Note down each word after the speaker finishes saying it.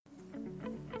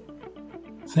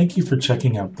Thank you for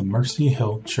checking out the Mercy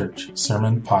Hill Church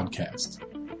Sermon Podcast.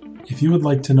 If you would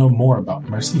like to know more about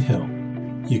Mercy Hill,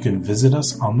 you can visit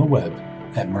us on the web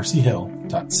at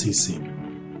mercyhill.cc.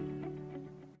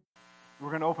 We're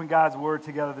going to open God's Word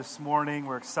together this morning.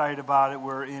 We're excited about it.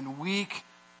 We're in week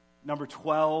number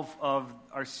 12 of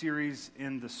our series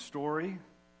in the story.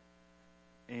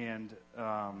 And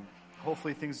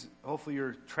hopefully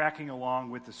you're tracking along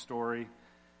with the story.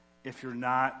 If you're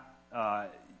not,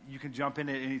 you can jump in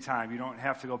at any time. You don't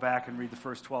have to go back and read the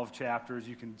first 12 chapters.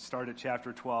 You can start at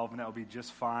chapter 12, and that will be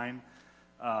just fine.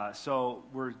 So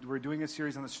we're doing a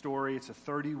series on the story. It's a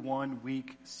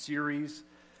 31-week series.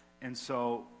 And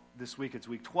so this week it's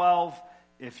week 12.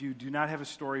 If you do not have a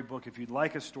storybook, if you'd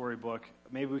like a storybook,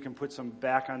 maybe we can put some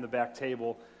back on the back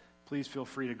table. Please feel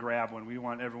free to grab one. We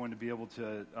want everyone to be able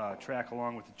to track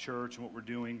along with the church and what we're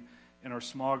doing in our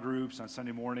small groups on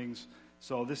Sunday mornings.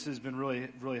 So this has been really,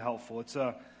 really helpful.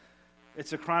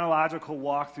 It's a chronological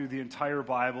walk through the entire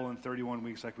Bible in 31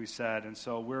 weeks, like we said. And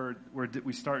so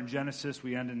we start in Genesis,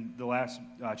 we end in the last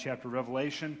chapter of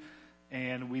Revelation,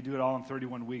 and we do it all in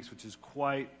 31 weeks, which is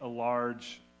quite a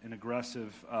large and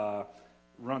aggressive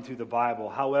run through the Bible.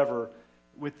 However,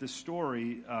 with the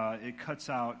story, it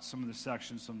cuts out some of the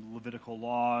sections, some Levitical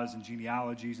laws and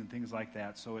genealogies and things like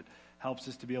that. So it helps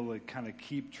us to be able to kind of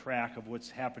keep track of what's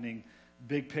happening,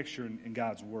 big picture in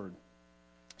God's Word.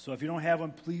 So if you don't have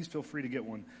one, please feel free to get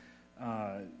one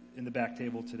in the back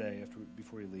table today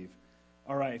before you leave.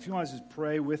 All right, if you want to just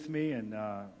pray with me, and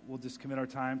we'll just commit our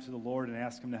time to the Lord and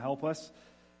ask Him to help us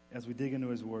as we dig into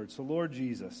His Word. So Lord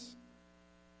Jesus,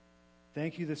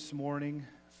 thank you this morning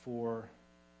for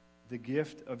the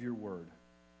gift of your Word.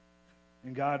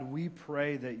 And God, we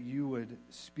pray that you would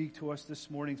speak to us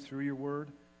this morning through your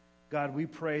Word. God, we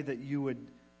pray that you would,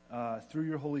 through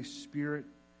your Holy Spirit,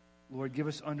 Lord, give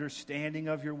us understanding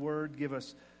of your word. Give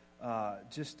us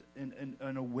just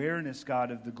an awareness,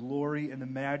 God, of the glory and the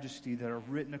majesty that are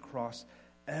written across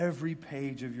every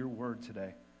page of your word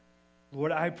today.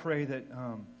 Lord, I pray that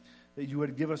you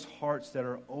would give us hearts that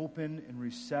are open and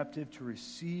receptive to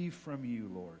receive from you,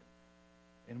 Lord.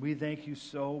 And we thank you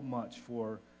so much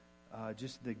for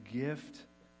just the gift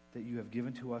that you have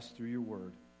given to us through your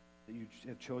word, that you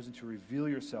have chosen to reveal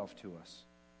yourself to us.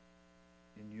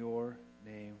 In your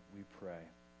name we pray.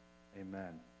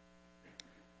 Amen.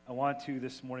 I want to,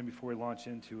 this morning, before we launch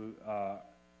into our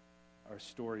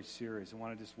story series, I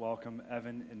want to just welcome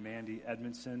Evan and Mandy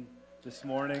Edmondson this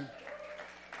morning.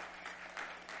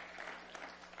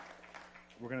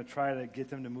 We're going to try to get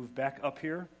them to move back up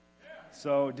here.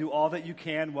 So do all that you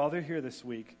can while they're here this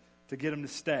week to get them to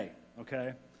stay,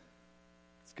 okay?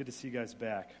 It's good to see you guys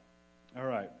back. All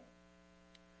right.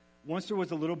 Once there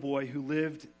was a little boy who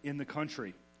lived in the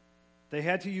country. They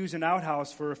had to use an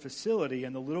outhouse for a facility,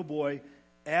 and the little boy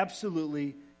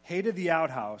absolutely hated the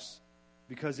outhouse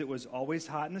because it was always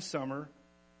hot in the summer,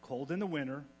 cold in the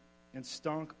winter, and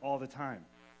stunk all the time.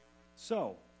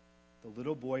 So, the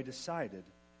little boy decided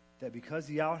that because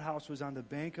the outhouse was on the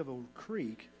bank of a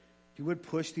creek, he would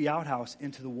push the outhouse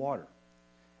into the water.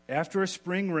 After a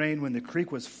spring rain, when the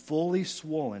creek was fully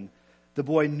swollen, the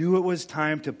boy knew it was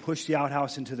time to push the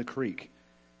outhouse into the creek.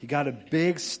 He got a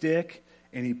big stick,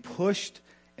 and he pushed,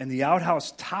 and the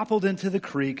outhouse toppled into the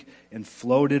creek and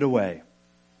floated away.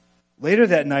 Later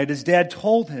that night, his dad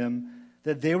told him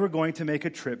that they were going to make a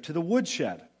trip to the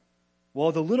woodshed.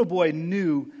 Well, the little boy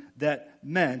knew that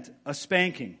meant a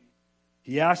spanking.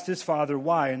 He asked his father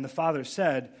why, and the father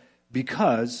said,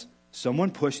 "Because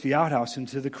someone pushed the outhouse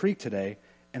into the creek today,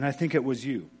 and I think it was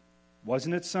you.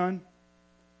 Wasn't it, son?"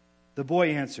 The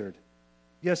boy answered,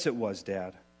 "Yes, it was,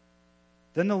 Dad."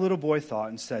 Then the little boy thought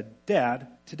and said, "Dad,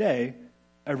 today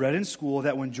I read in school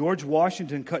that when George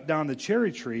Washington cut down the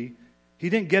cherry tree, he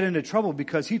didn't get into trouble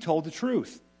because he told the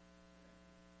truth."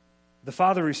 The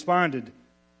father responded,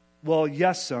 "Well,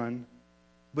 yes, son,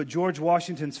 but George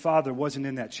Washington's father wasn't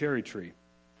in that cherry tree."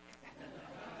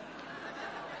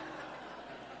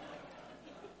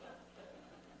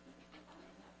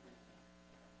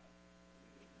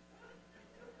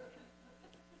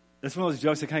 That's one of those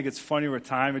jokes that kind of gets funnier with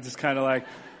time. It's just kind of like,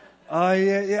 oh,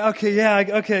 yeah,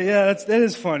 that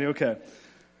is funny, okay.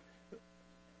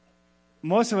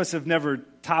 Most of us have never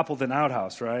toppled an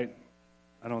outhouse, right?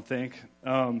 I don't think.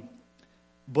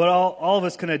 But all of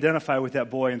us can identify with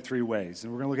that boy in three ways,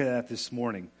 and we're going to look at that this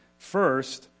morning.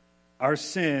 First, our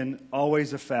sin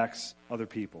always affects other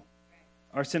people.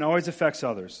 Our sin always affects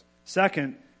others.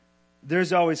 Second,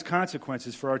 there's always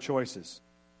consequences for our choices.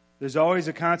 There's always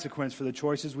a consequence for the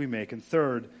choices we make. And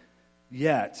third,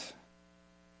 yet,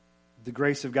 the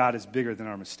grace of God is bigger than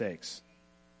our mistakes.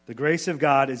 The grace of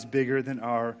God is bigger than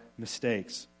our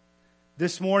mistakes.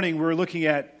 This morning we're looking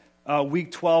at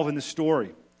week 12 in the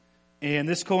story. And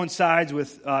this coincides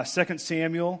with 2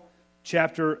 Samuel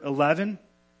chapter 11.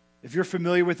 If you're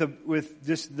familiar with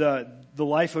the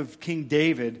life of King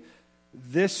David,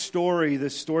 this story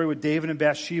with David and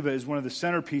Bathsheba is one of the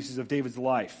centerpieces of David's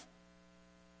life.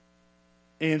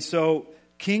 And so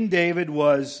King David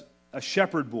was a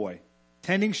shepherd boy,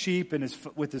 tending sheep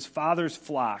with his father's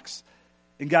flocks.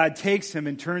 And God takes him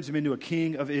and turns him into a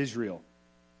king of Israel,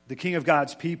 the king of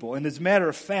God's people. And as a matter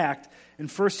of fact, in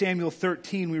 1 Samuel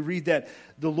 13, we read that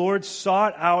the Lord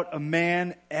sought out a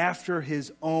man after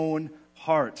his own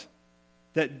heart.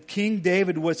 That King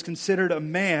David was considered a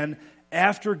man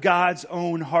after God's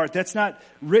own heart. That's not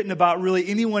written about really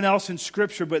anyone else in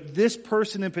Scripture, but this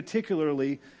person in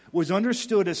particularly was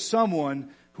understood as someone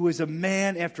who is a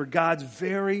man after God's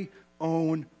very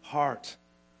own heart.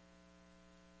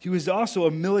 He was also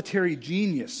a military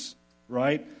genius,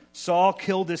 right? Saul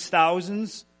killed his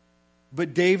thousands,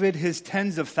 but David his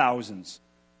tens of thousands.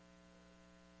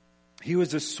 He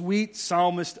was a sweet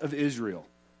psalmist of Israel,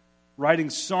 writing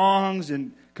songs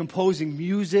and composing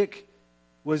music,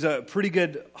 was a pretty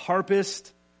good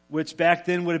harpist, which back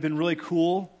then would have been really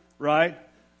cool, right?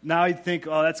 Now you'd think,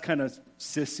 oh, that's kind of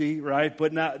sissy, right?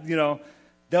 But not, that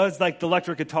was like the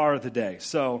electric guitar of the day.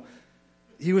 So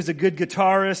he was a good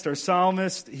guitarist or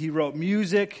psalmist. He wrote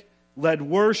music, led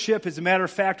worship. As a matter of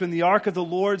fact, when the Ark of the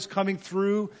Lord's coming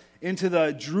through into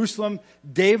the Jerusalem,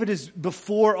 David is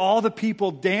before all the people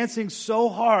dancing so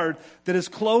hard that his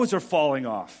clothes are falling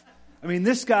off. I mean,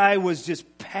 this guy was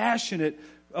just passionate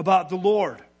about the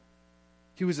Lord.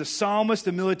 He was a psalmist,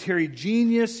 a military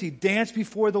genius. He danced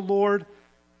before the Lord.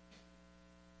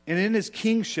 And in his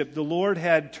kingship, the Lord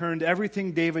had turned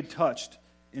everything David touched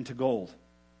into gold.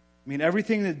 I mean,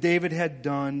 everything that David had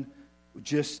done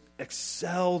just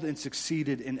excelled and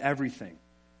succeeded in everything.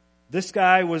 This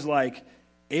guy was like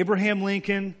Abraham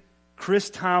Lincoln, Chris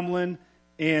Tomlin,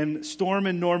 and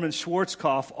Stormin Norman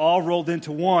Schwarzkopf all rolled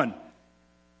into one.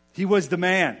 He was the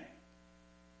man.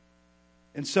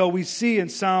 And so we see in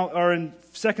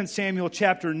 2 Samuel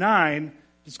chapter 9,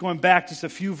 just going back just a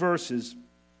few verses,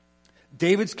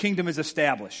 David's kingdom is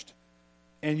established.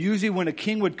 And usually when a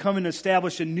king would come and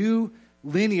establish a new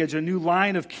lineage, a new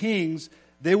line of kings,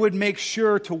 they would make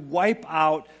sure to wipe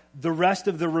out the rest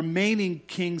of the remaining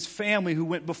king's family who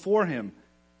went before him,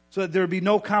 so that there would be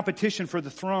no competition for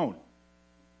the throne.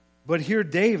 But here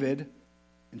David,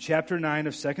 in chapter 9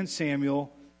 of 2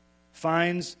 Samuel,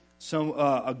 finds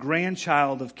a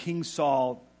grandchild of King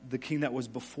Saul, the king that was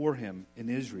before him in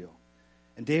Israel.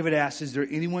 And David asks, is there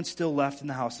anyone still left in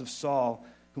the house of Saul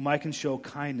whom I can show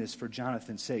kindness for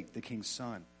Jonathan's sake, the king's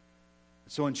son?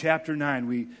 So in chapter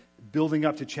 9, building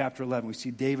up to chapter 11, we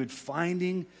see David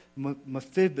finding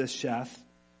Mephibosheth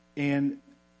and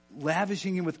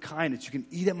lavishing him with kindness. You can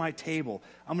eat at my table.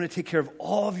 I'm going to take care of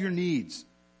all of your needs.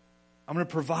 I'm going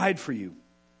to provide for you.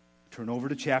 Turn over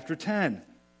to chapter 10.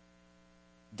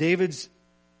 David's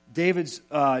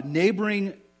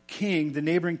neighboring king, the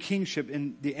neighboring kingship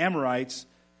in the Amorites,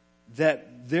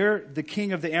 that the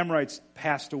king of the Amorites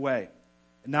passed away.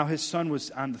 And now his son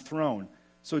was on the throne.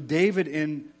 So David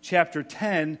in chapter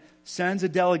 10 sends a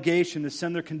delegation to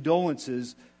send their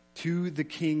condolences to the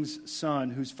king's son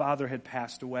whose father had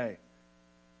passed away.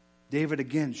 David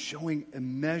again showing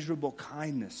immeasurable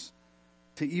kindness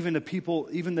to even the people,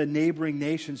 even the neighboring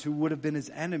nations who would have been his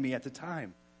enemy at the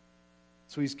time.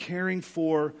 So he's caring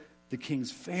for the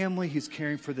king's family. He's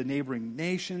caring for the neighboring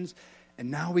nations. And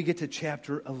now we get to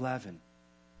chapter 11.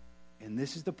 And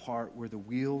this is the part where the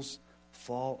wheels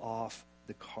fall off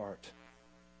the cart.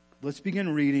 Let's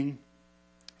begin reading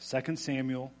 2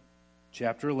 Samuel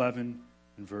chapter 11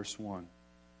 and verse 1.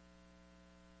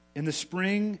 In the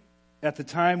spring, at the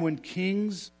time when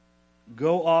kings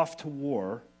go off to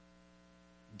war,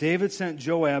 David sent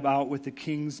Joab out with the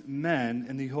king's men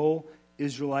and the whole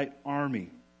Israelite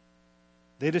army.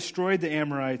 They destroyed the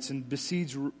Amorites and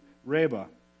besieged Rabbah,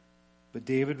 but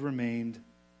David remained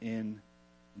in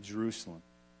Jerusalem.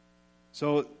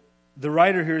 So the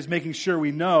writer here is making sure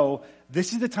we know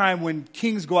this is the time when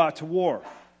kings go out to war.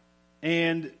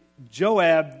 And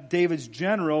Joab, David's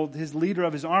general, his leader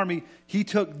of his army, he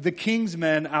took the king's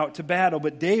men out to battle,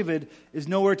 but David is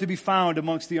nowhere to be found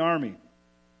amongst the army.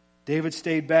 David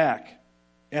stayed back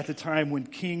at the time when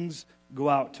kings go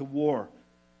out to war.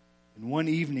 And one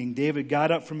evening, David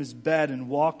got up from his bed and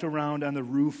walked around on the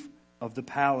roof of the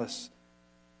palace.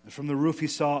 And from the roof, he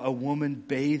saw a woman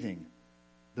bathing.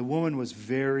 The woman was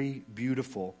very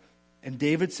beautiful. And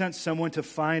David sent someone to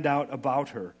find out about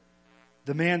her.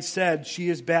 The man said, she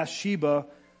is Bathsheba,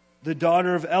 the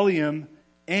daughter of Eliam,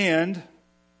 and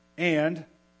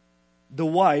the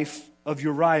wife of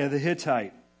Uriah the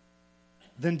Hittite.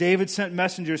 Then David sent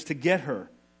messengers to get her.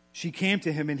 She came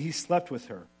to him, and he slept with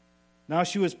her. Now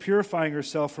she was purifying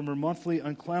herself from her monthly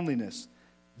uncleanliness.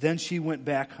 Then she went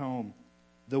back home.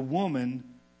 The woman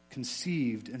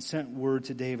conceived and sent word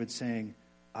to David, saying,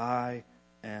 I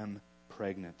am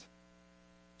pregnant.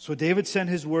 So David sent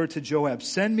his word to Joab,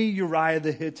 send me Uriah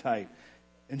the Hittite.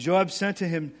 And Joab sent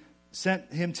him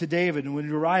to David. And when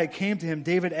Uriah came to him,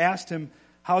 David asked him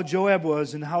how Joab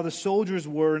was and how the soldiers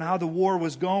were and how the war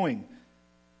was going.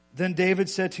 Then David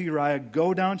said to Uriah,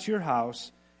 go down to your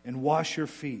house and wash your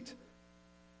feet.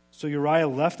 So Uriah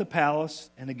left the palace,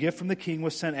 and a gift from the king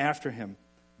was sent after him.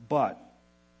 But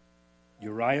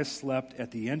Uriah slept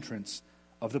at the entrance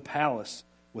of the palace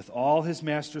with all his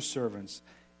master's servants,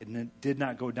 and did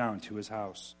not go down to his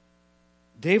house.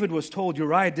 David was told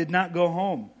Uriah did not go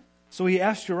home. So he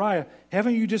asked Uriah,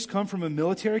 haven't you just come from a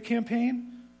military campaign?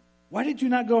 Why did you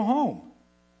not go home?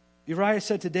 Uriah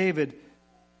said to David,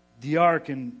 the ark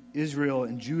and Israel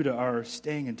and Judah are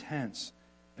staying in tents,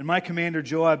 and my commander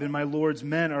Joab and my Lord's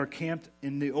men are camped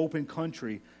in the open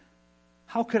country.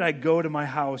 How could I go to my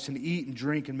house and eat and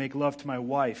drink and make love to my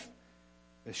wife?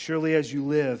 As surely as you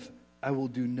live, I will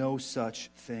do no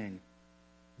such thing.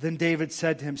 Then David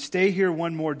said to him, stay here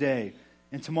one more day,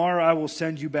 and tomorrow I will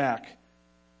send you back.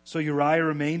 So Uriah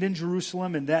remained in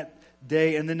Jerusalem, and that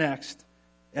day and the next.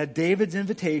 At David's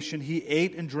invitation, he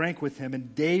ate and drank with him,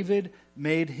 and David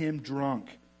made him drunk.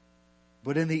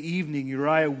 But in the evening,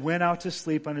 Uriah went out to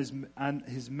sleep on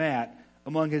his mat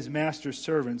among his master's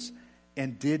servants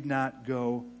and did not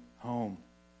go home.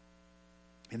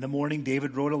 In the morning,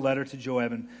 David wrote a letter to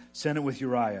Joab and sent it with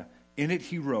Uriah. In it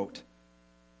he wrote,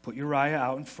 put Uriah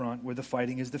out in front where the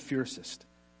fighting is the fiercest.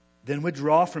 Then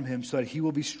withdraw from him so that he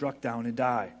will be struck down and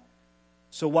die.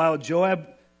 So while Joab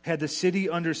had the city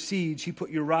under siege, he put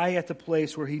Uriah at the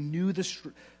place where he knew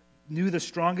the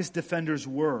strongest defenders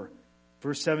were.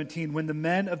 Verse 17, when the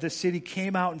men of the city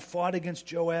came out and fought against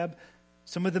Joab,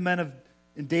 some of the men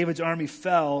in David's army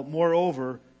fell.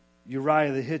 Moreover,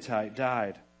 Uriah the Hittite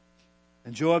died.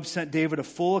 And Joab sent David a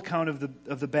full account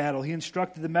of the battle. He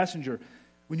instructed the messenger,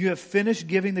 when you have finished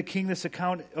giving the king this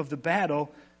account of the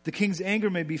battle, the king's anger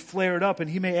may be flared up, and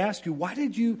he may ask you, why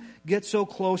did you get so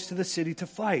close to the city to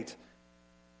fight?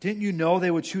 Didn't you know they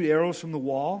would shoot arrows from the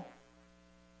wall?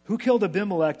 Who killed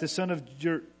Abimelech, the son of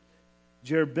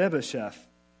Jerubbesheth?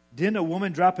 Didn't a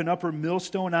woman drop an upper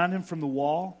millstone on him from the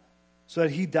wall so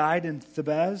that he died in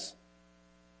Thebez?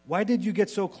 Why did you get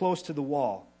so close to the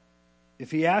wall?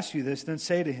 If he asks you this, then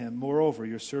say to him, moreover,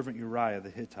 your servant Uriah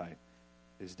the Hittite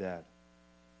is dead.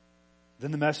 Then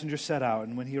the messenger set out,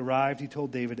 and when he arrived, he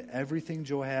told David everything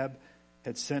Joab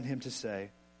had sent him to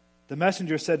say. The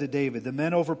messenger said to David, the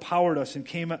men overpowered us and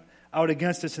came out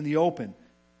against us in the open.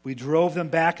 We drove them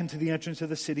back into the entrance of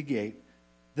the city gate.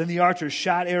 Then the archers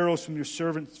shot arrows from your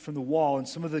servants from the wall, and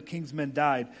some of the king's men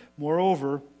died.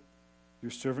 Moreover,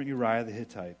 your servant Uriah the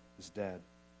Hittite is dead.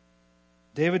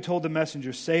 David told the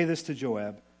messenger, say this to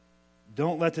Joab,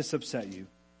 don't let this upset you.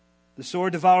 The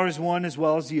sword devours one as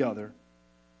well as the other.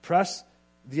 Press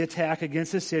the attack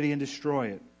against the city and destroy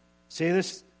it. Say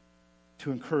this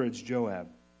to encourage Joab.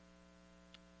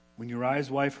 When Uriah's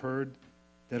wife heard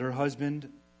that her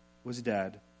husband was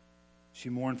dead, she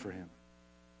mourned for him.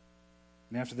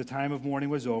 And after the time of mourning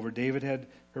was over, David had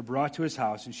her brought to his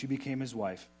house, and she became his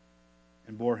wife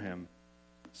and bore him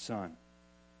a son.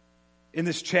 In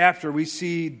this chapter, we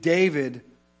see David.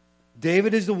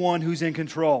 David is the one who's in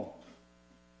control.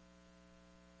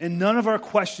 And none of our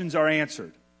questions are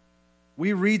answered.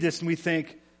 We read this and we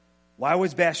think, why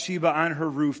was Bathsheba on her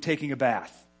roof taking a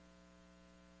bath?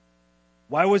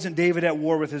 Why wasn't David at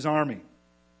war with his army?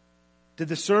 Did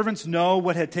the servants know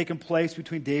what had taken place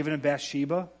between David and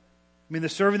Bathsheba? I mean, the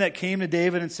servant that came to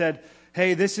David and said,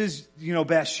 hey, this is,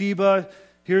 Bathsheba.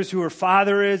 Here's who her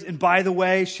father is. And by the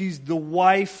way, she's the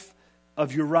wife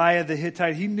of Uriah the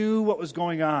Hittite. He knew what was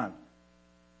going on.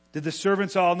 Did the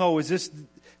servants all know? Did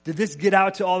this get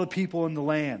out to all the people in the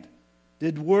land?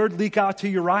 Did word leak out to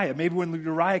Uriah? Maybe when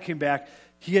Uriah came back,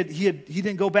 he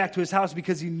didn't go back to his house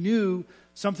because he knew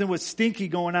something was stinky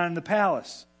going on in the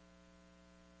palace.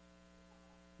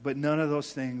 But none of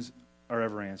those things are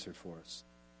ever answered for us.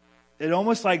 It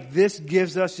almost like this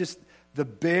gives us just the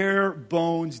bare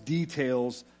bones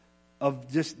details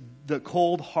of just the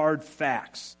cold, hard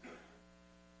facts.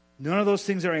 None of those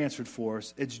things are answered for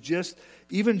us. It's just,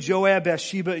 even Joab,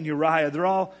 Bathsheba, and Uriah, they're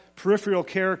all peripheral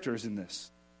characters in this.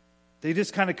 They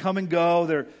just kind of come and go.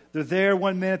 They're there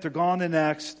one minute, they're gone the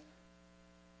next.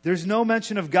 There's no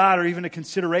mention of God or even a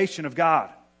consideration of God.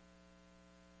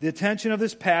 The attention of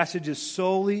this passage is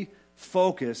solely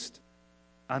focused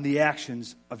on the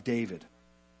actions of David.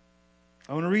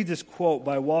 I want to read this quote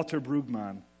by Walter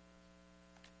Brueggemann.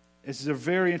 This is a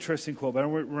very interesting quote, but I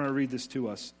want to read this to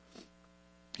us.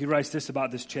 He writes this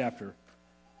about this chapter.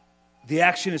 The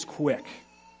action is quick.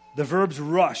 The verbs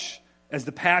rush as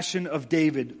the passion of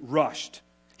David rushed.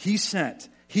 He sent,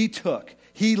 he took,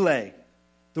 he lay.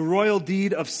 The royal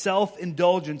deed of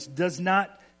self-indulgence does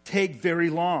not take very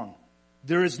long.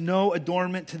 There is no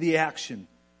adornment to the action.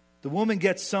 The woman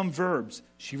gets some verbs.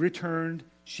 She returned,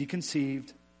 she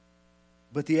conceived.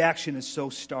 But the action is so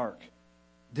stark.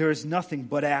 There is nothing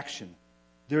but action.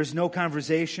 There is no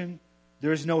conversation.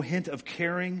 There is no hint of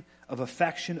caring, of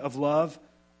affection, of love,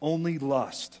 only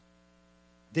lust.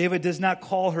 David does not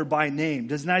call her by name,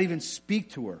 does not even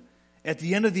speak to her. At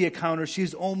the end of the encounter, she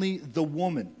is only the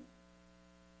woman.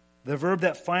 The verb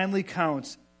that finally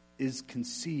counts is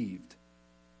conceived,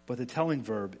 but the telling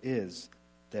verb is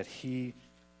that he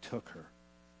took her.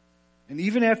 And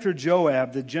even after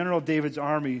Joab, the general of David's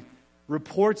army,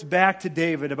 reports back to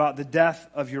David about the death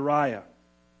of Uriah,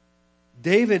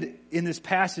 David, in this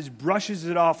passage, brushes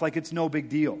it off like it's no big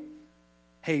deal.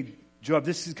 Hey, Joab,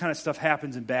 this is kind of stuff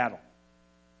happens in battle.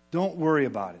 Don't worry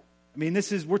about it. I mean,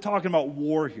 we're talking about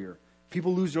war here.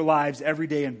 People lose their lives every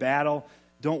day in battle.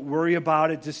 Don't worry about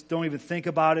it. Just don't even think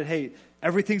about it. Hey,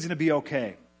 everything's going to be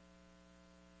okay.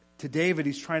 To David,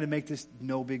 he's trying to make this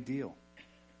no big deal.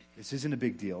 This isn't a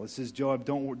big deal. This is, Joab,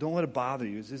 don't let it bother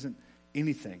you. This isn't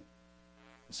anything.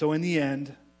 So in the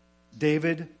end,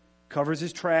 David covers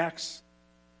his tracks,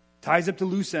 ties up the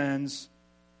loose ends,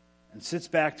 and sits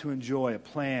back to enjoy a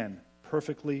plan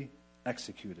perfectly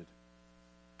executed.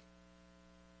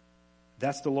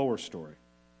 That's the lower story.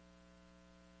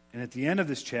 And at the end of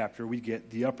this chapter, we get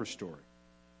the upper story.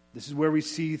 This is where we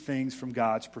see things from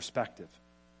God's perspective.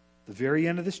 The very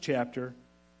end of this chapter,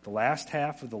 the last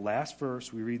half of the last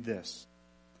verse, we read this.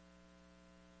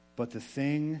 But the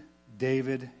thing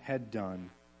David had done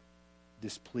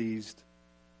displeased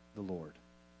the Lord.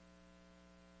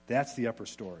 That's the upper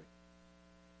story.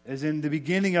 As in the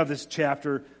beginning of this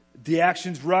chapter, the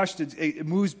action's rushed. It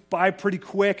moves by pretty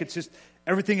quick. It's just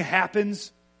everything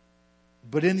happens.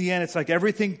 But in the end, it's like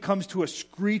everything comes to a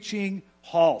screeching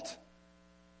halt.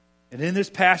 And in this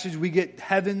passage, we get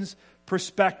heaven's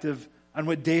perspective on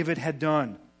what David had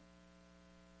done.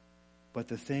 But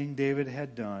the thing David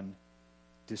had done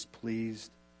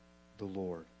displeased the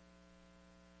Lord.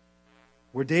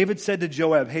 Where David said to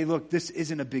Joab, hey, look, this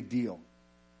isn't a big deal.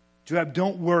 Joab,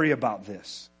 don't worry about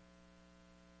this.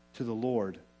 To the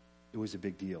Lord, it was a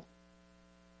big deal.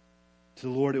 To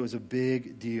the Lord, it was a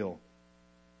big deal.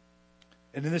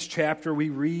 And in this chapter, we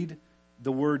read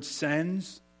the word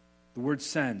sends. The word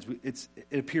sends. It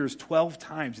appears 12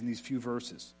 times in these few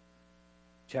verses.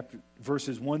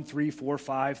 Verses 1, 3, 4,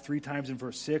 5, 3 times in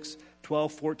verse 6,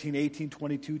 12, 14, 18,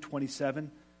 22,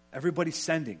 27. Everybody's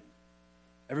sending.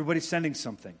 Everybody's sending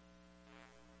something.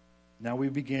 Now we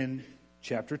begin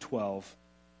chapter 12.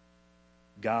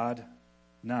 God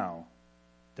now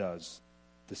does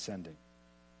the sending.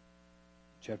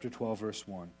 Chapter 12, verse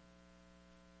 1.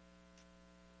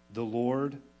 The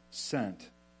Lord sent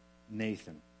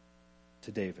Nathan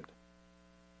to David.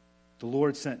 The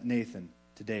Lord sent Nathan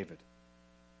to David.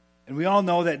 And we all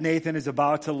know that Nathan is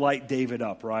about to light David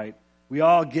up, right? We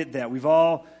all get that. We've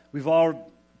all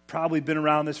probably been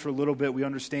around this for a little bit. We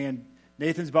understand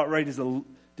Nathan's about ready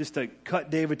just to cut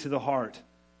David to the heart.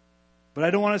 But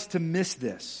I don't want us to miss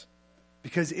this,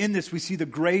 because in this we see the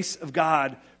grace of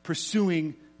God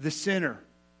pursuing the sinner.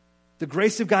 The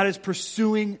grace of God is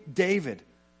pursuing David.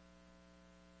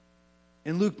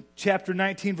 In Luke chapter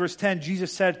 19, verse 10,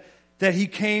 Jesus said that he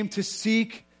came to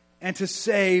seek and to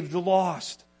save the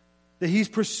lost. That he's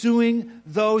pursuing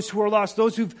those who are lost,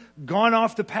 those who've gone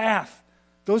off the path,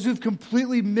 those who've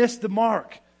completely missed the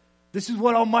mark. This is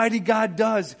what Almighty God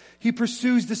does. He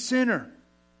pursues the sinner.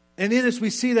 And in this we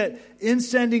see that in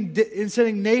sending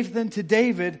Nathan to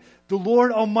David, the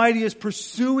Lord Almighty is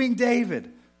pursuing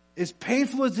David. As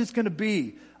painful as it's going to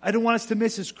be, I don't want us to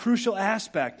miss this crucial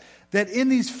aspect, that in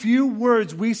these few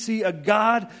words we see a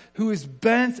God who is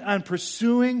bent on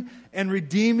pursuing and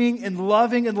redeeming and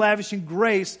loving and lavishing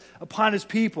grace upon his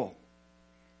people.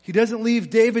 He doesn't leave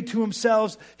David to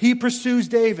himself. He pursues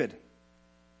David.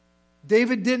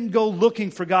 David didn't go looking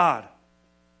for God.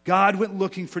 God went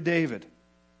looking for David.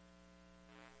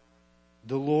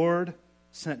 The Lord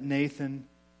sent Nathan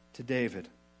to David.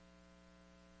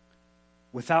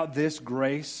 Without this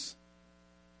grace,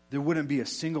 there wouldn't be a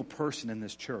single person in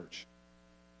this church.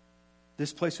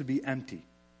 This place would be empty.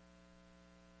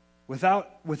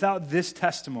 Without this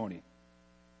testimony,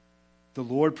 the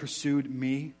Lord pursued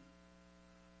me,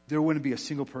 there wouldn't be a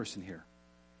single person here.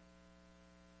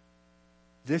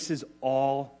 This is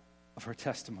all of her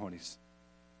testimonies.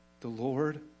 The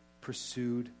Lord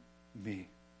pursued me.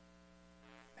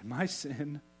 And my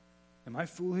sin and my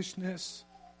foolishness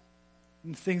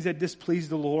and things that displeased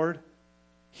the Lord,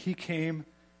 He came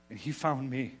and He found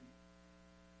me.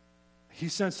 He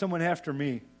sent someone after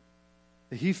me.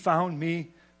 He found me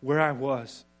where I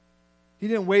was. He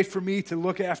didn't wait for me to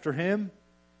look after Him.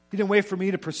 He didn't wait for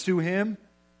me to pursue Him.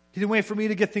 He didn't wait for me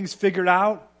to get things figured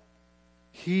out.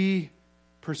 He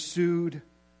pursued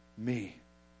me.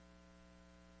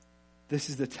 This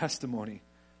is the testimony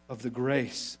of the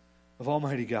grace of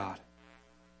Almighty God.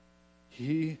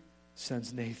 He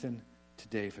sends Nathan to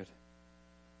David.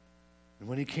 And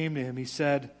when he came to him, he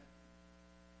said,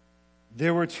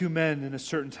 there were two men in a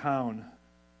certain town,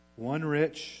 one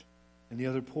rich and the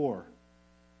other poor.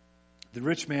 The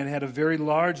rich man had a very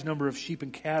large number of sheep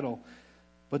and cattle,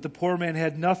 but the poor man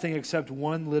had nothing except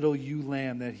one little ewe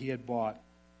lamb that he had bought.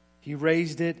 He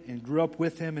raised it and grew up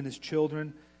with him and his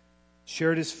children,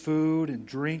 shared his food and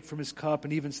drink from his cup,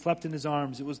 and even slept in his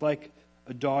arms. It was like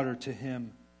a daughter to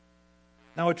him.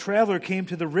 Now a traveler came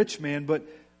to the rich man, but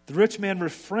the rich man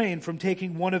refrained from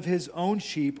taking one of his own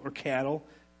sheep or cattle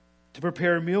to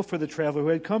prepare a meal for the traveler who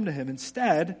had come to him.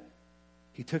 Instead,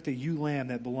 he took the ewe lamb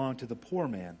that belonged to the poor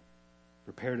man,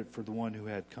 prepared it for the one who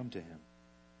had come to him.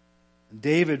 And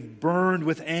David burned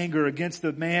with anger against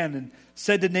the man and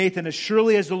said to Nathan, as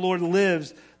surely as the Lord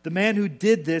lives, the man who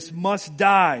did this must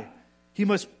die. He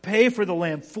must pay for the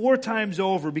lamb 4 times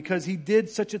over because he did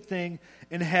such a thing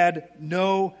and had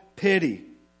no pity.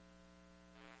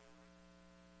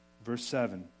 Verse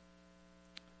 7.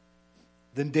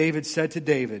 Then Nathan said to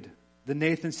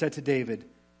David,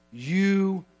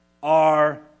 you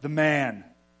are the man.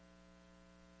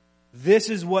 This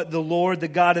is what the Lord, the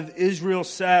God of Israel,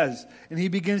 says. And he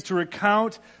begins to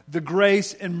recount the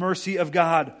grace and mercy of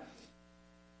God.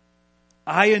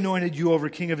 I anointed you over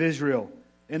king of Israel,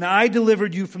 and I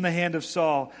delivered you from the hand of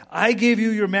Saul. I gave you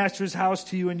your master's house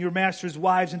to you and your master's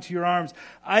wives into your arms.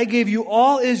 I gave you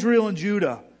all Israel and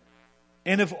Judah.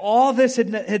 And if all this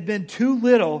had been too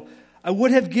little, I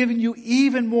would have given you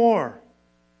even more.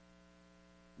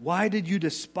 Why did you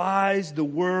despise the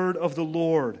word of the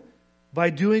Lord by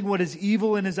doing what is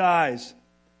evil in his eyes?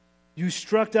 You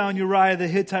struck down Uriah the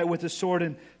Hittite with a sword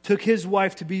and took his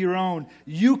wife to be your own.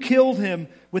 You killed him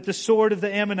with the sword of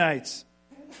the Ammonites.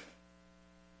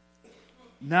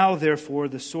 Now, therefore,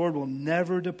 the sword will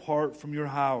never depart from your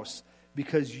house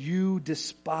because you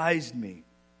despised me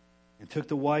and took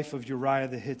the wife of Uriah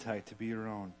the Hittite to be your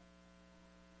own.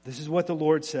 This is what the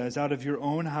Lord says. Out of your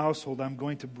own household I'm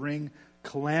going to bring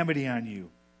calamity on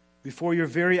you. Before your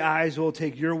very eyes will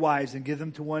take your wives and give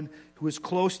them to one who is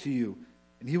close to you,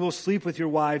 and he will sleep with your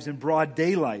wives in broad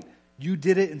daylight. You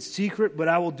did it in secret, but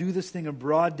I will do this thing in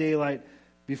broad daylight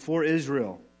before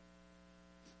Israel.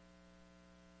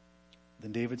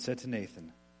 Then David said to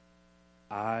Nathan,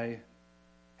 I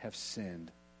have sinned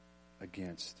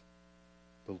against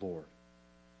the Lord.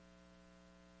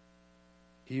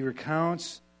 He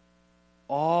recounts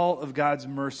all of God's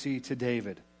mercy to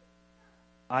David.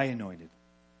 I anointed,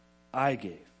 I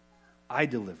gave, I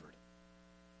delivered.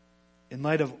 In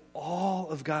light of all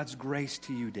of God's grace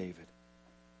to you, David,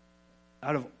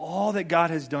 out of all that God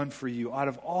has done for you, out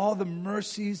of all the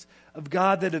mercies of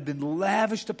God that have been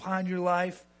lavished upon your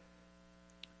life,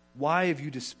 why have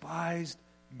you despised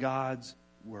God's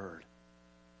word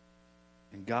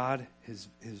and God, his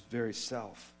very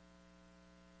self?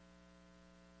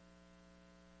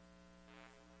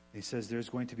 He says there's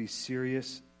going to be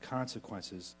serious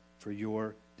consequences for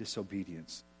your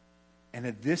disobedience. And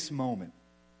at this moment,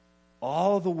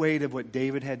 all the weight of what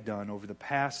David had done over the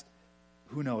past,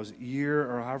 who knows, year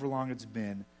or however long it's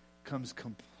been, comes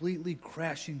completely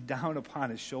crashing down upon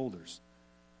his shoulders.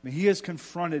 I mean, he is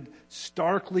confronted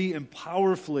starkly and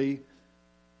powerfully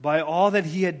by all that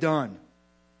he had done.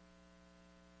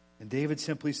 And David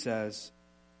simply says,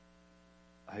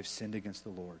 I've sinned against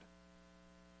the Lord.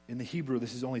 In the Hebrew,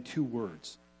 this is only 2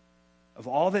 words. Of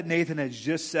all that Nathan has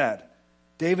just said,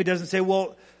 David doesn't say,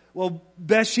 well,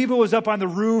 Bathsheba was up on the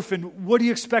roof, and what do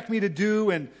you expect me to do?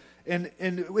 And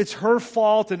it's her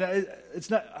fault, and it's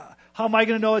not. How am I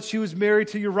going to know that she was married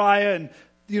to Uriah? And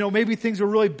maybe things were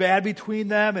really bad between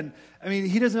them. And I mean,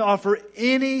 he doesn't offer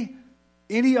any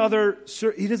other.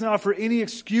 He doesn't offer any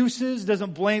excuses.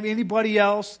 Doesn't blame anybody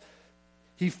else.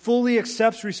 He fully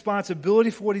accepts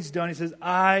responsibility for what he's done. He says,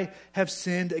 I have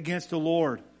sinned against the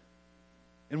Lord.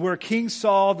 And where King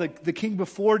Saul, the king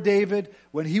before David,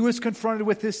 when he was confronted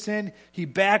with this sin, he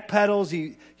backpedals,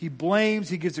 he blames,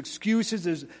 he gives excuses.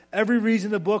 There's every reason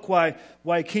in the book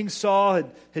why King Saul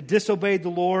had disobeyed the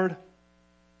Lord.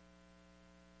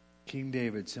 King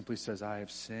David simply says, I have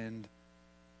sinned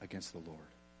against the Lord.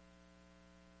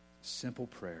 Simple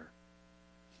prayer.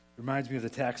 Reminds me of the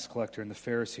tax collector and the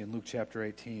Pharisee in Luke chapter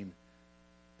 18.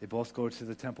 They both go to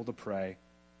the temple to pray.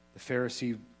 The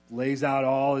Pharisee lays out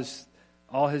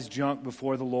all his junk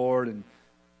before the Lord, and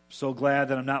I'm so glad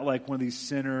that I'm not like one of these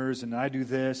sinners, and I do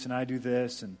this, and I do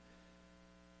this. And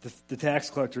the tax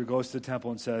collector goes to the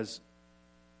temple and says,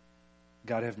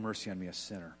 God, have mercy on me, a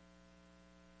sinner.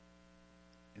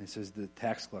 And it says the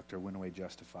tax collector went away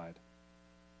justified.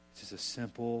 It's just a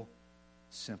simple,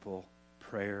 simple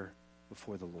prayer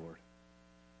before the Lord.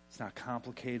 It's not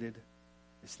complicated.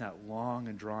 It's not long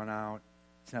and drawn out.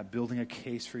 It's not building a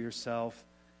case for yourself.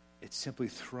 It's simply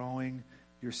throwing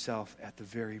yourself at the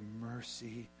very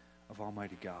mercy of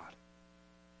Almighty God.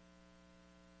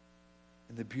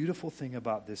 And the beautiful thing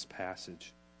about this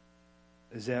passage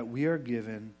is that we are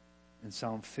given in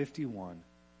Psalm 51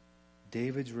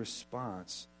 David's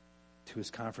response to his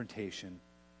confrontation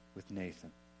with Nathan.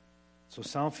 So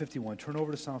Psalm 51, turn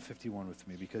over to Psalm 51 with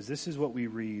me, because this is what we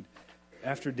read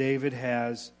after David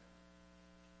has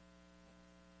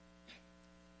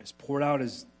poured out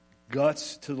his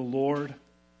guts to the Lord,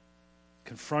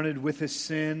 confronted with his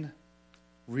sin,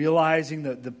 realizing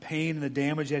the pain and the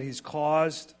damage that he's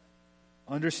caused,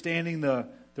 understanding the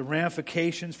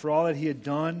ramifications for all that he had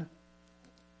done.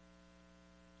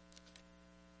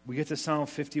 We get to Psalm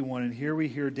 51, and here we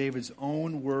hear David's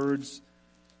own words,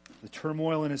 the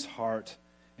turmoil in his heart.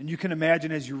 And you can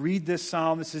imagine as you read this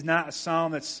psalm, this is not a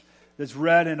psalm that's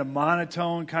read in a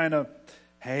monotone kind of,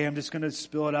 hey, I'm just going to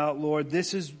spill it out, Lord.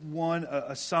 This is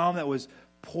a psalm that was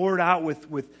poured out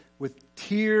with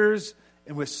tears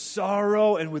and with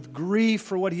sorrow and with grief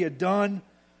for what he had done.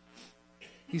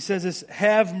 He says this,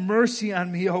 have mercy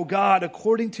on me, O God,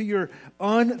 according to your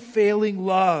unfailing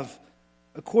love.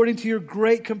 According to your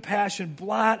great compassion,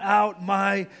 blot out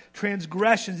my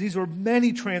transgressions. These were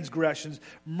many transgressions.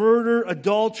 Murder,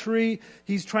 adultery.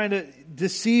 He's trying to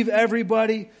deceive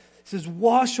everybody. He says,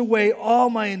 wash away all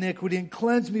my iniquity and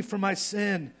cleanse me from my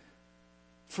sin.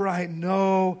 For I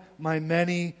know my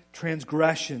many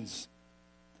transgressions,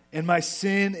 and my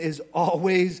sin is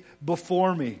always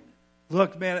before me.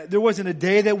 Look, man, there wasn't a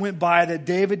day that went by that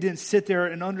David didn't sit there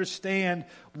and understand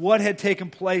what had taken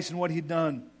place and what he'd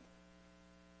done.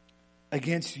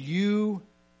 Against you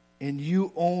and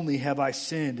you only have I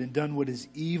sinned and done what is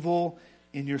evil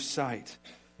in your sight.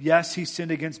 Yes, he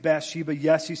sinned against Bathsheba.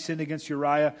 Yes, he sinned against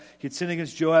Uriah. He had sinned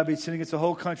against Joab. He had sinned against the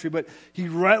whole country. But he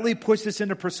rightly puts this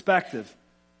into perspective.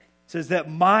 He says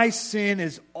that my sin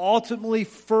is ultimately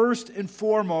first and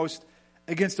foremost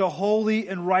against a holy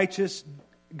and righteous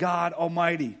God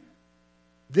Almighty.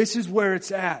 This is where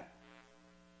it's at.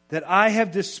 That I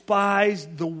have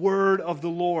despised the word of the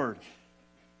Lord.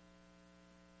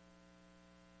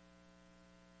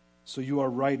 So you are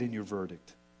right in your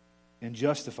verdict and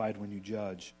justified when you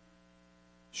judge.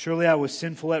 Surely I was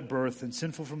sinful at birth and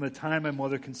sinful from the time my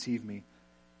mother conceived me.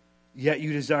 Yet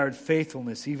you desired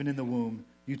faithfulness even in the womb.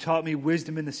 You taught me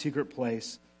wisdom in the secret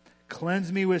place.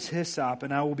 Cleanse me with hyssop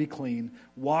and I will be clean.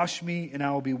 Wash me and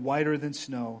I will be whiter than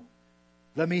snow.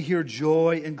 Let me hear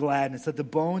joy and gladness. Let the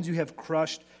bones you have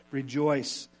crushed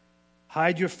rejoice.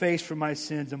 Hide your face from my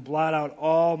sins and blot out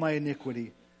all my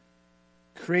iniquity.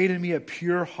 Create in me a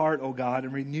pure heart, O God,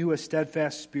 and renew a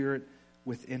steadfast spirit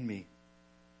within me.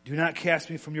 Do not cast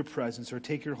me from your presence or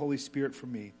take your Holy Spirit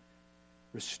from me.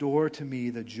 Restore to me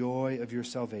the joy of your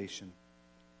salvation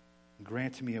and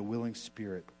grant to me a willing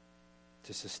spirit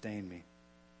to sustain me.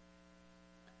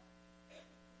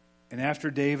 And after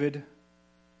David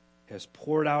has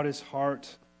poured out his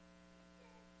heart,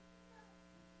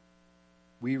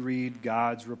 we read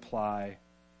God's reply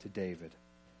to David.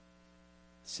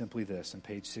 Simply this, on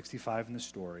page 65 in the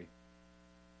story,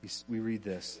 we read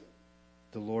this.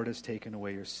 The Lord has taken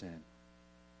away your sin.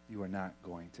 You are not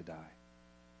going to die.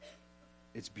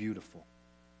 It's beautiful.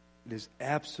 It is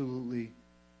absolutely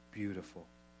beautiful.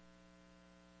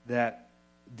 That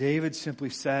David simply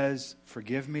says,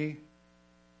 forgive me.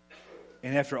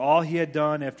 And after all he had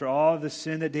done, after all the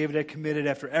sin that David had committed,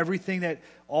 after everything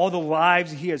all the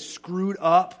lives he has screwed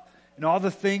up, and all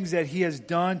the things that he has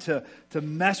done to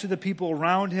mess with the people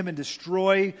around him and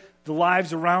destroy the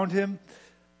lives around him,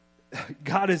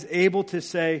 God is able to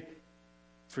say,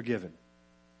 forgiven.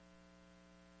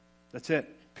 That's it.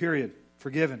 Period.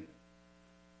 Forgiven.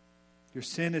 Your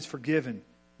sin is forgiven.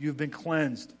 You've been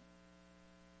cleansed.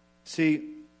 See,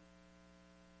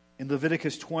 in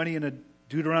Leviticus 20 and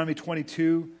Deuteronomy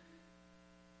 22,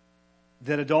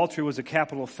 that adultery was a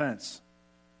capital offense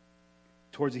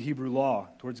towards the Hebrew law,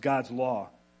 towards God's law.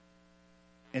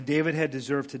 And David had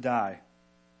deserved to die.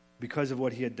 because of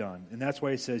what he had done. And that's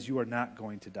why he says, you are not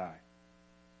going to die.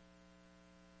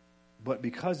 But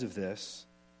because of this,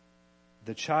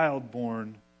 the child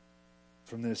born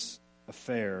from this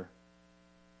affair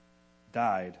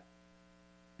died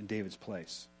in David's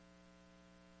place.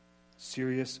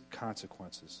 Serious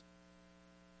consequences.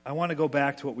 I want to go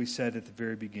back to what we said at the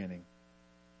very beginning.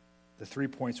 The 3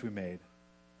 points we made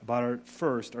about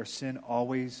our sin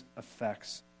always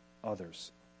affects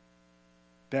others.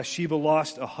 Bathsheba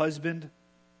lost a husband.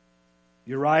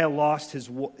 Uriah lost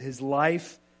his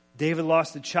life. David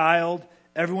lost a child.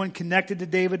 Everyone connected to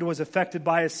David was affected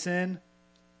by a sin.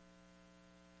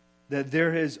 That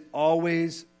there is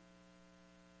always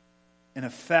an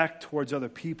effect towards other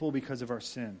people because of our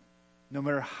sin. No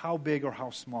matter how big or how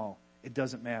small, it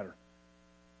doesn't matter.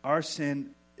 Our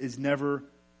sin is never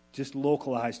just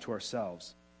localized to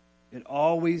ourselves. It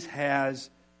always has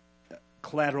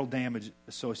collateral damage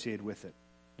associated with it,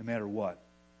 no matter what.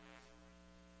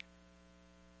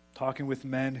 Talking with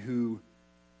men who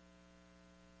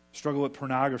struggle with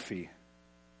pornography,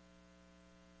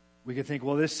 we could think,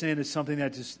 well, this sin is something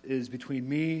that just is between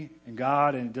me and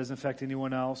God and it doesn't affect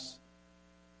anyone else.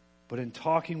 But in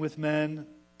talking with men,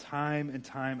 time and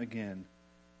time again,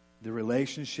 the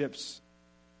relationships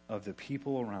of the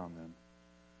people around them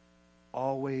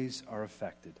always are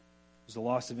affected. There's a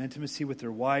loss of intimacy with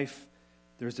their wife.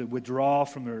 There's a withdrawal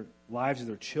from their lives of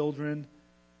their children.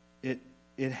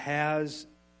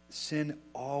 Sin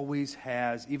always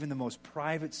has, even the most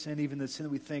private sin, even the sin that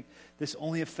we think, this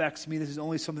only affects me, this is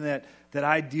only something that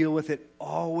I deal with, it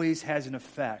always has an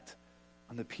effect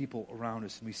on the people around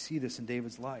us. And we see this in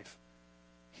David's life.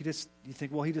 You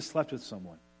think, well, he just slept with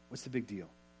someone. What's the big deal?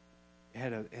 It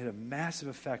had a massive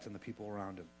effect on the people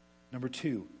around him. Number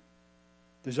 2,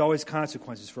 there's always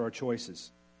consequences for our choices.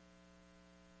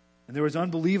 And there was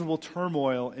unbelievable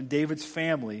turmoil in David's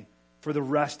family for the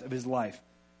rest of his life.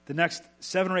 The next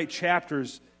 7 or 8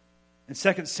 chapters in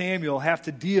 2 Samuel have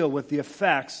to deal with the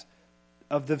effects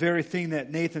of the very thing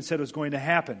that Nathan said was going to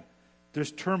happen.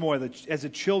 There's turmoil as the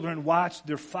children watched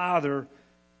their father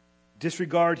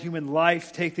disregard human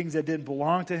life, take things that didn't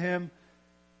belong to him.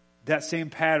 That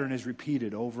same pattern is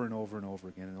repeated over and over and over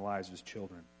again in the lives of his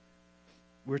children.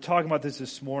 We were talking about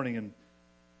this morning, and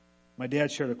my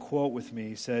dad shared a quote with me.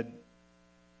 He said,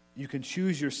 you can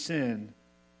choose your sin,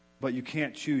 but you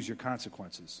can't choose your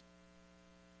consequences.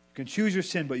 You can choose your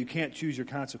sin, but you can't choose your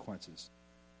consequences.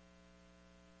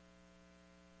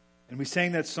 And we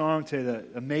sang that song today,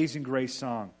 the Amazing Grace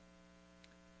song.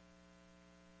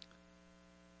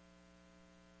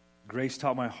 Grace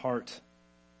taught my heart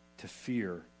to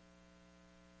fear,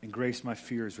 and grace my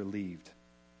fear is relieved.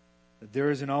 That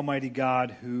there is an almighty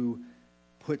God who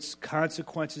puts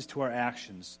consequences to our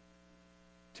actions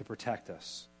to protect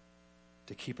us,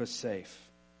 to keep us safe.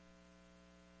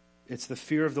 It's the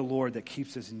fear of the Lord that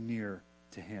keeps us near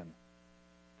to Him.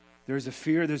 There's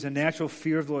a natural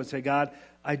fear of the Lord. Say, God,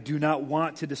 I do not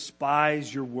want to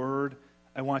despise your word.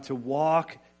 I want to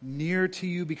walk near to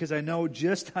you because I know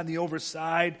just on the other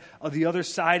side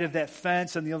of that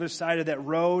fence, on the other side of that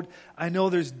road, I know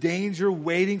there's danger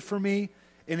waiting for me,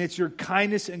 and it's your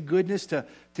kindness and goodness to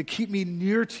keep me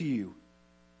near to you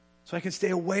so I can stay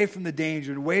away from the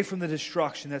danger and away from the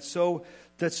destruction that's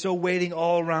so waiting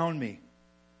all around me.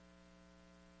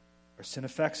 Our sin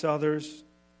affects others.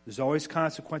 There's always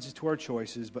consequences to our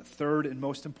choices. But third and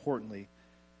most importantly,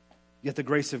 yet the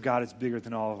grace of God is bigger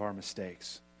than all of our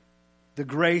mistakes. The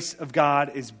grace of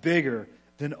God is bigger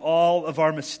than all of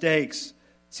our mistakes.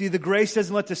 See, the grace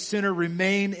doesn't let the sinner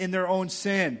remain in their own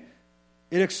sin.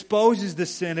 It exposes the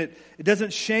sin. It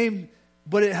doesn't shame,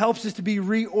 but it helps us to be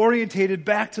reorientated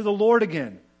back to the Lord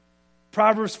again.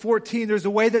 Proverbs 14, there's a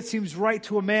way that seems right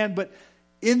to a man, but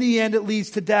in the end it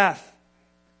leads to death.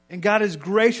 And God is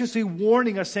graciously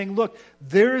warning us, saying, look,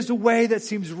 there is a way that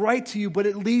seems right to you, but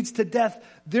it leads to death.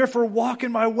 Therefore, walk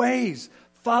in my ways.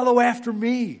 Follow after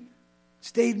me.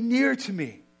 Stay near to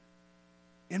me.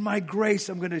 In my grace,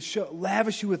 I'm going to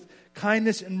lavish you with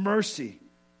kindness and mercy.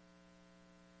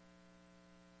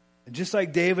 And just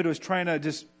like David was trying to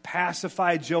just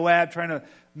pacify Joab, trying to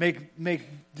make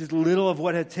just little of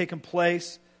what had taken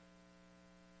place,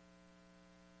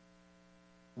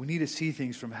 we need to see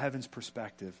things from heaven's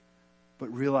perspective,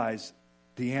 but realize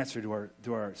the answer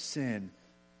to our sin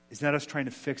is not us trying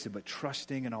to fix it, but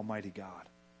trusting in Almighty God.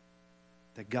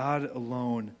 That God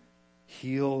alone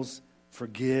heals,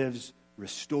 forgives,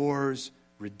 restores,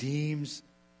 redeems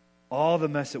all the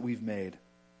mess that we've made.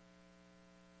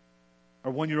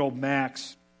 Our 1-year-old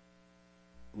Max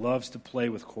loves to play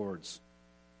with cords.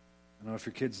 I don't know if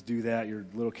your kids do that. Your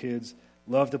little kids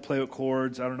love to play with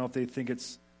cords. I don't know if they think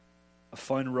it's a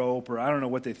fun rope, or I don't know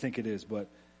what they think it is, but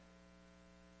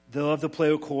they love to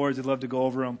play with cords. They love to go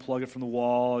over and unplug it from the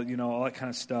wall, all that kind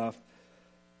of stuff.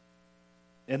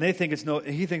 And he thinks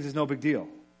it's no big deal.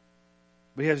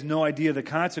 But he has no idea the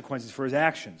consequences for his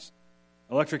actions.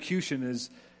 Electrocution is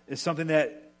something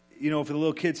that, for the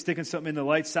little kid sticking something in the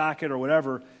light socket or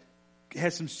whatever, it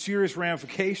has some serious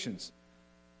ramifications.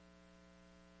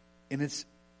 And it's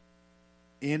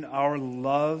in our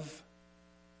love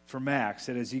for Max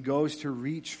that as he goes to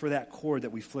reach for that cord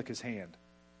that we flick his hand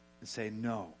and say,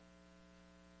 no,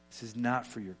 this is not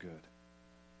for your good.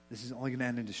 This is only going to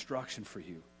end in destruction for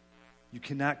you. You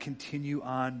cannot continue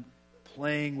on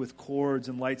playing with cords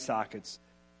and light sockets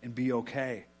and be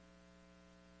okay.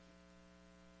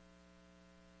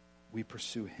 We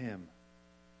pursue him.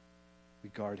 We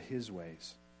guard his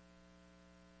ways.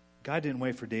 God didn't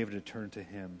wait for David to turn to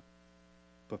him,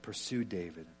 but pursued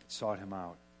David and sought him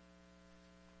out.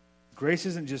 Grace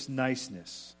isn't just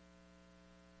niceness,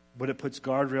 but it puts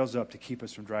guardrails up to keep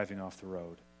us from driving off the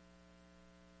road.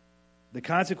 The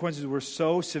consequences were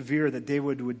so severe that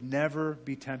David would never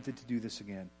be tempted to do this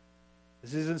again.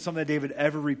 This isn't something that David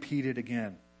ever repeated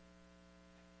again.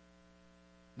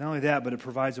 Not only that, but it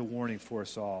provides a warning for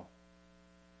us all.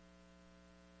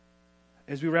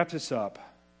 As we wrap this up,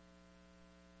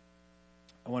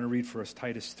 I want to read for us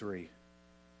Titus 3.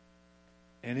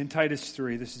 And in Titus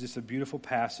 3, this is just a beautiful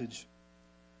passage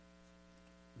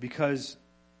because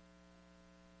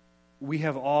we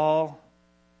have all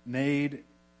made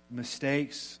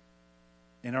mistakes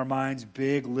in our minds,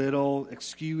 big, little,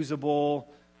 excusable.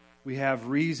 We have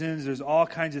reasons. There's all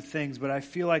kinds of things. But I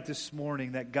feel like this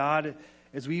morning that God,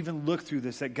 as we even look through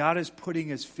this, that God is putting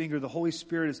his finger, the Holy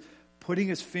Spirit is putting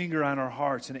his finger on our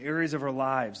hearts and areas of our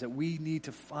lives that we need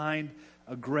to find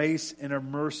a grace and a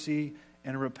mercy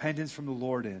and a repentance from the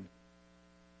Lord in.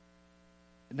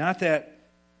 Not that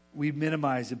we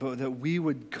minimize it, but that we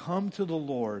would come to the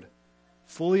Lord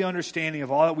fully understanding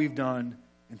of all that we've done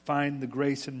and find the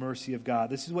grace and mercy of God.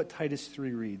 This is what Titus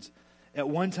 3 reads. At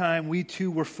one time, we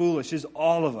too were foolish, as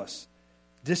all of us,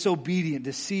 disobedient,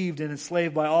 deceived, and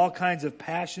enslaved by all kinds of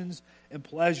passions and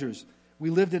pleasures. We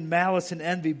lived in malice and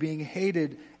envy, being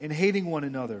hated and hating one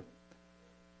another.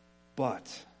 But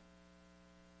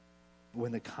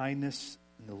when the kindness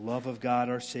and the love of God,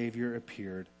 our Savior,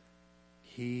 appeared,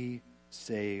 he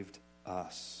saved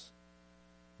us.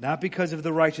 Not because of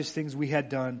the righteous things we had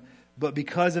done, but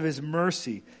because of his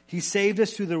mercy. He saved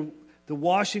us through the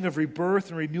washing of rebirth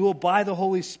and renewal by the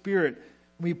Holy Spirit.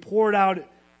 We poured out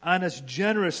on us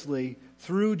generously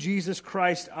through Jesus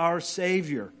Christ our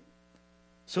Savior,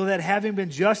 so that having been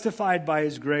justified by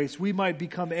his grace, we might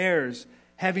become heirs,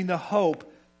 having the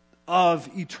hope of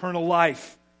eternal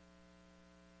life.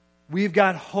 We've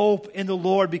got hope in the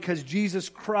Lord because Jesus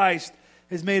Christ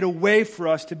has made a way for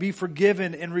us to be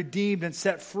forgiven and redeemed and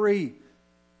set free.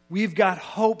 We've got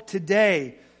hope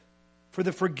today for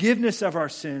the forgiveness of our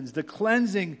sins, the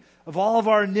cleansing of all of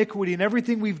our iniquity and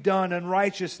everything we've done,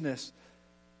 unrighteousness,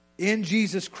 in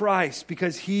Jesus Christ,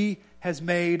 because he has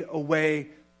made a way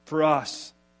for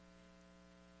us.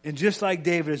 And just like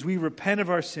David, as we repent of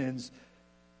our sins,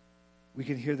 we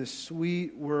can hear the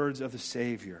sweet words of the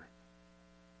Savior.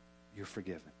 You're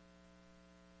forgiven.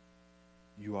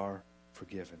 You are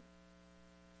forgiven.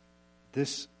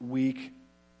 This week,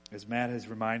 as Matt has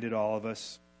reminded all of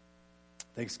us,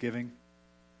 Thanksgiving,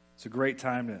 it's a great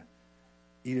time to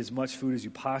eat as much food as you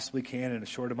possibly can in a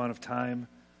short amount of time.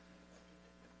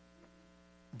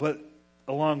 But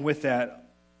along with that,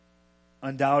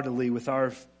 undoubtedly, with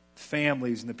our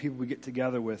families and the people we get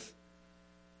together with,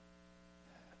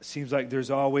 it seems like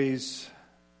there's always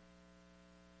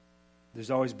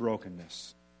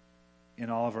brokenness in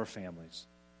all of our families.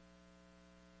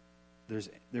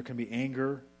 There can be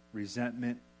anger,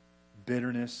 resentment,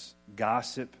 bitterness,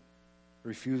 gossip,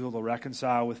 refusal to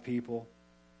reconcile with people.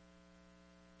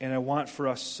 And I want for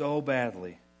us so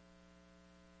badly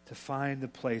to find the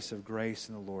place of grace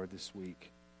in the Lord this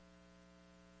week.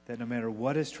 That no matter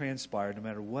what has transpired, no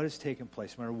matter what has taken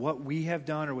place, no matter what we have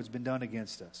done or what's been done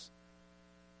against us,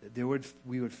 that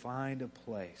we would find a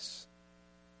place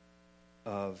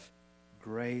of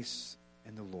grace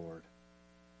in the Lord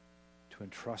to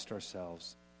entrust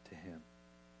ourselves to him.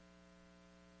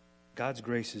 God's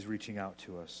grace is reaching out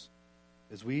to us.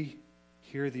 As we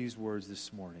hear these words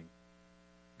this morning,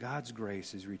 God's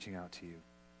grace is reaching out to you,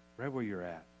 right where you're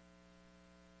at.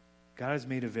 God has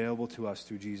made available to us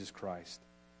through Jesus Christ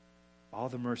all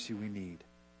the mercy we need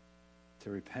to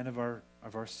repent of our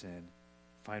sin,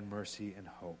 find mercy and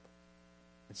hope.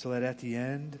 And so that at the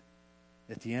end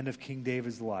of King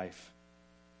David's life,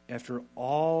 after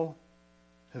all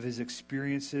of his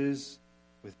experiences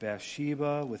with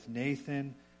Bathsheba, with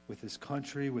Nathan, with his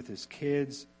country, with his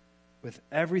kids, with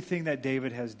everything that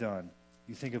David has done.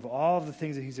 You think of all of the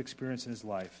things that he's experienced in his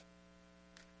life.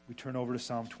 We turn over to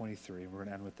Psalm 23, and we're going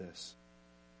to end with this.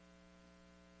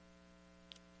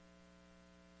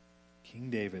 King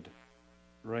David,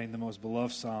 writing the most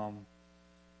beloved psalm,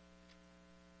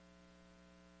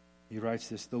 he writes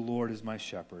this: "The Lord is my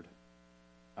shepherd.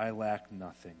 I lack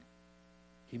nothing.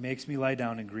 He makes me lie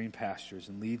down in green pastures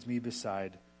and leads me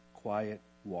beside quiet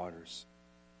waters.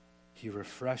 He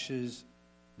refreshes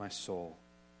my soul."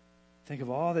 Think of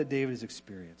all that David has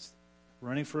experienced.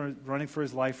 Running for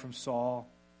his life from Saul,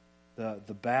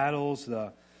 the battles,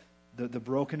 the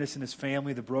brokenness in his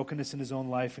family, the brokenness in his own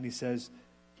life, and he says,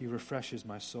 He refreshes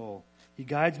my soul. He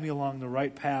guides me along the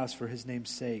right paths for his name's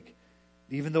sake.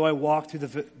 Even though I walk through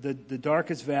the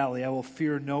darkest valley, I will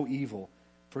fear no evil,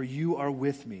 for you are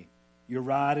with me. Your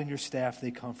rod and your staff,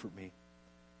 they comfort me.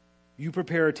 You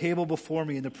prepare a table before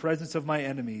me in the presence of my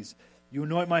enemies. You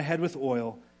anoint my head with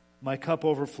oil. My cup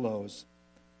overflows.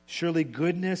 Surely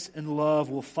goodness and love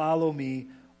will follow me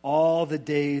all the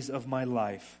days of my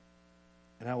life,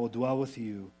 and I will dwell with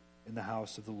you in the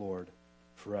house of the Lord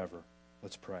forever.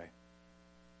 Let's pray.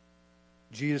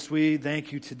 Jesus, we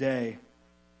thank you today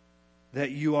that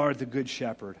you are the good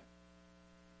shepherd.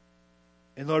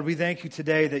 And Lord, we thank you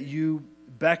today that you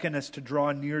beckon us to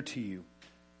draw near to you,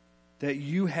 that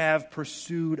you have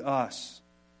pursued us.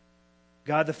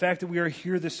 God, the fact that we are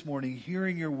here this morning,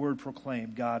 hearing your word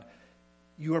proclaimed, God,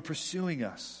 you are pursuing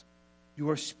us. You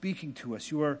are speaking to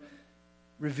us. You are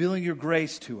revealing your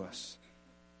grace to us.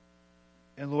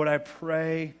 And Lord, I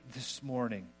pray this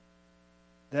morning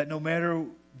that no matter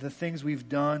the things we've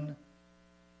done,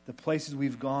 the places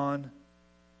we've gone,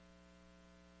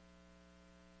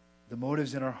 the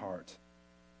motives in our heart,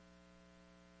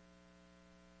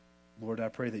 Lord, I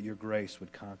pray that your grace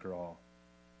would conquer all.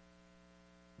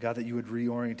 God, that you would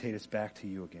reorientate us back to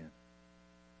you again.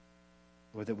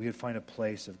 Lord, that we would find a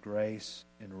place of grace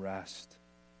and rest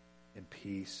and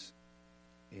peace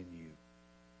in you.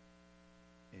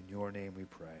 In your name we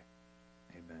pray.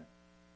 Amen.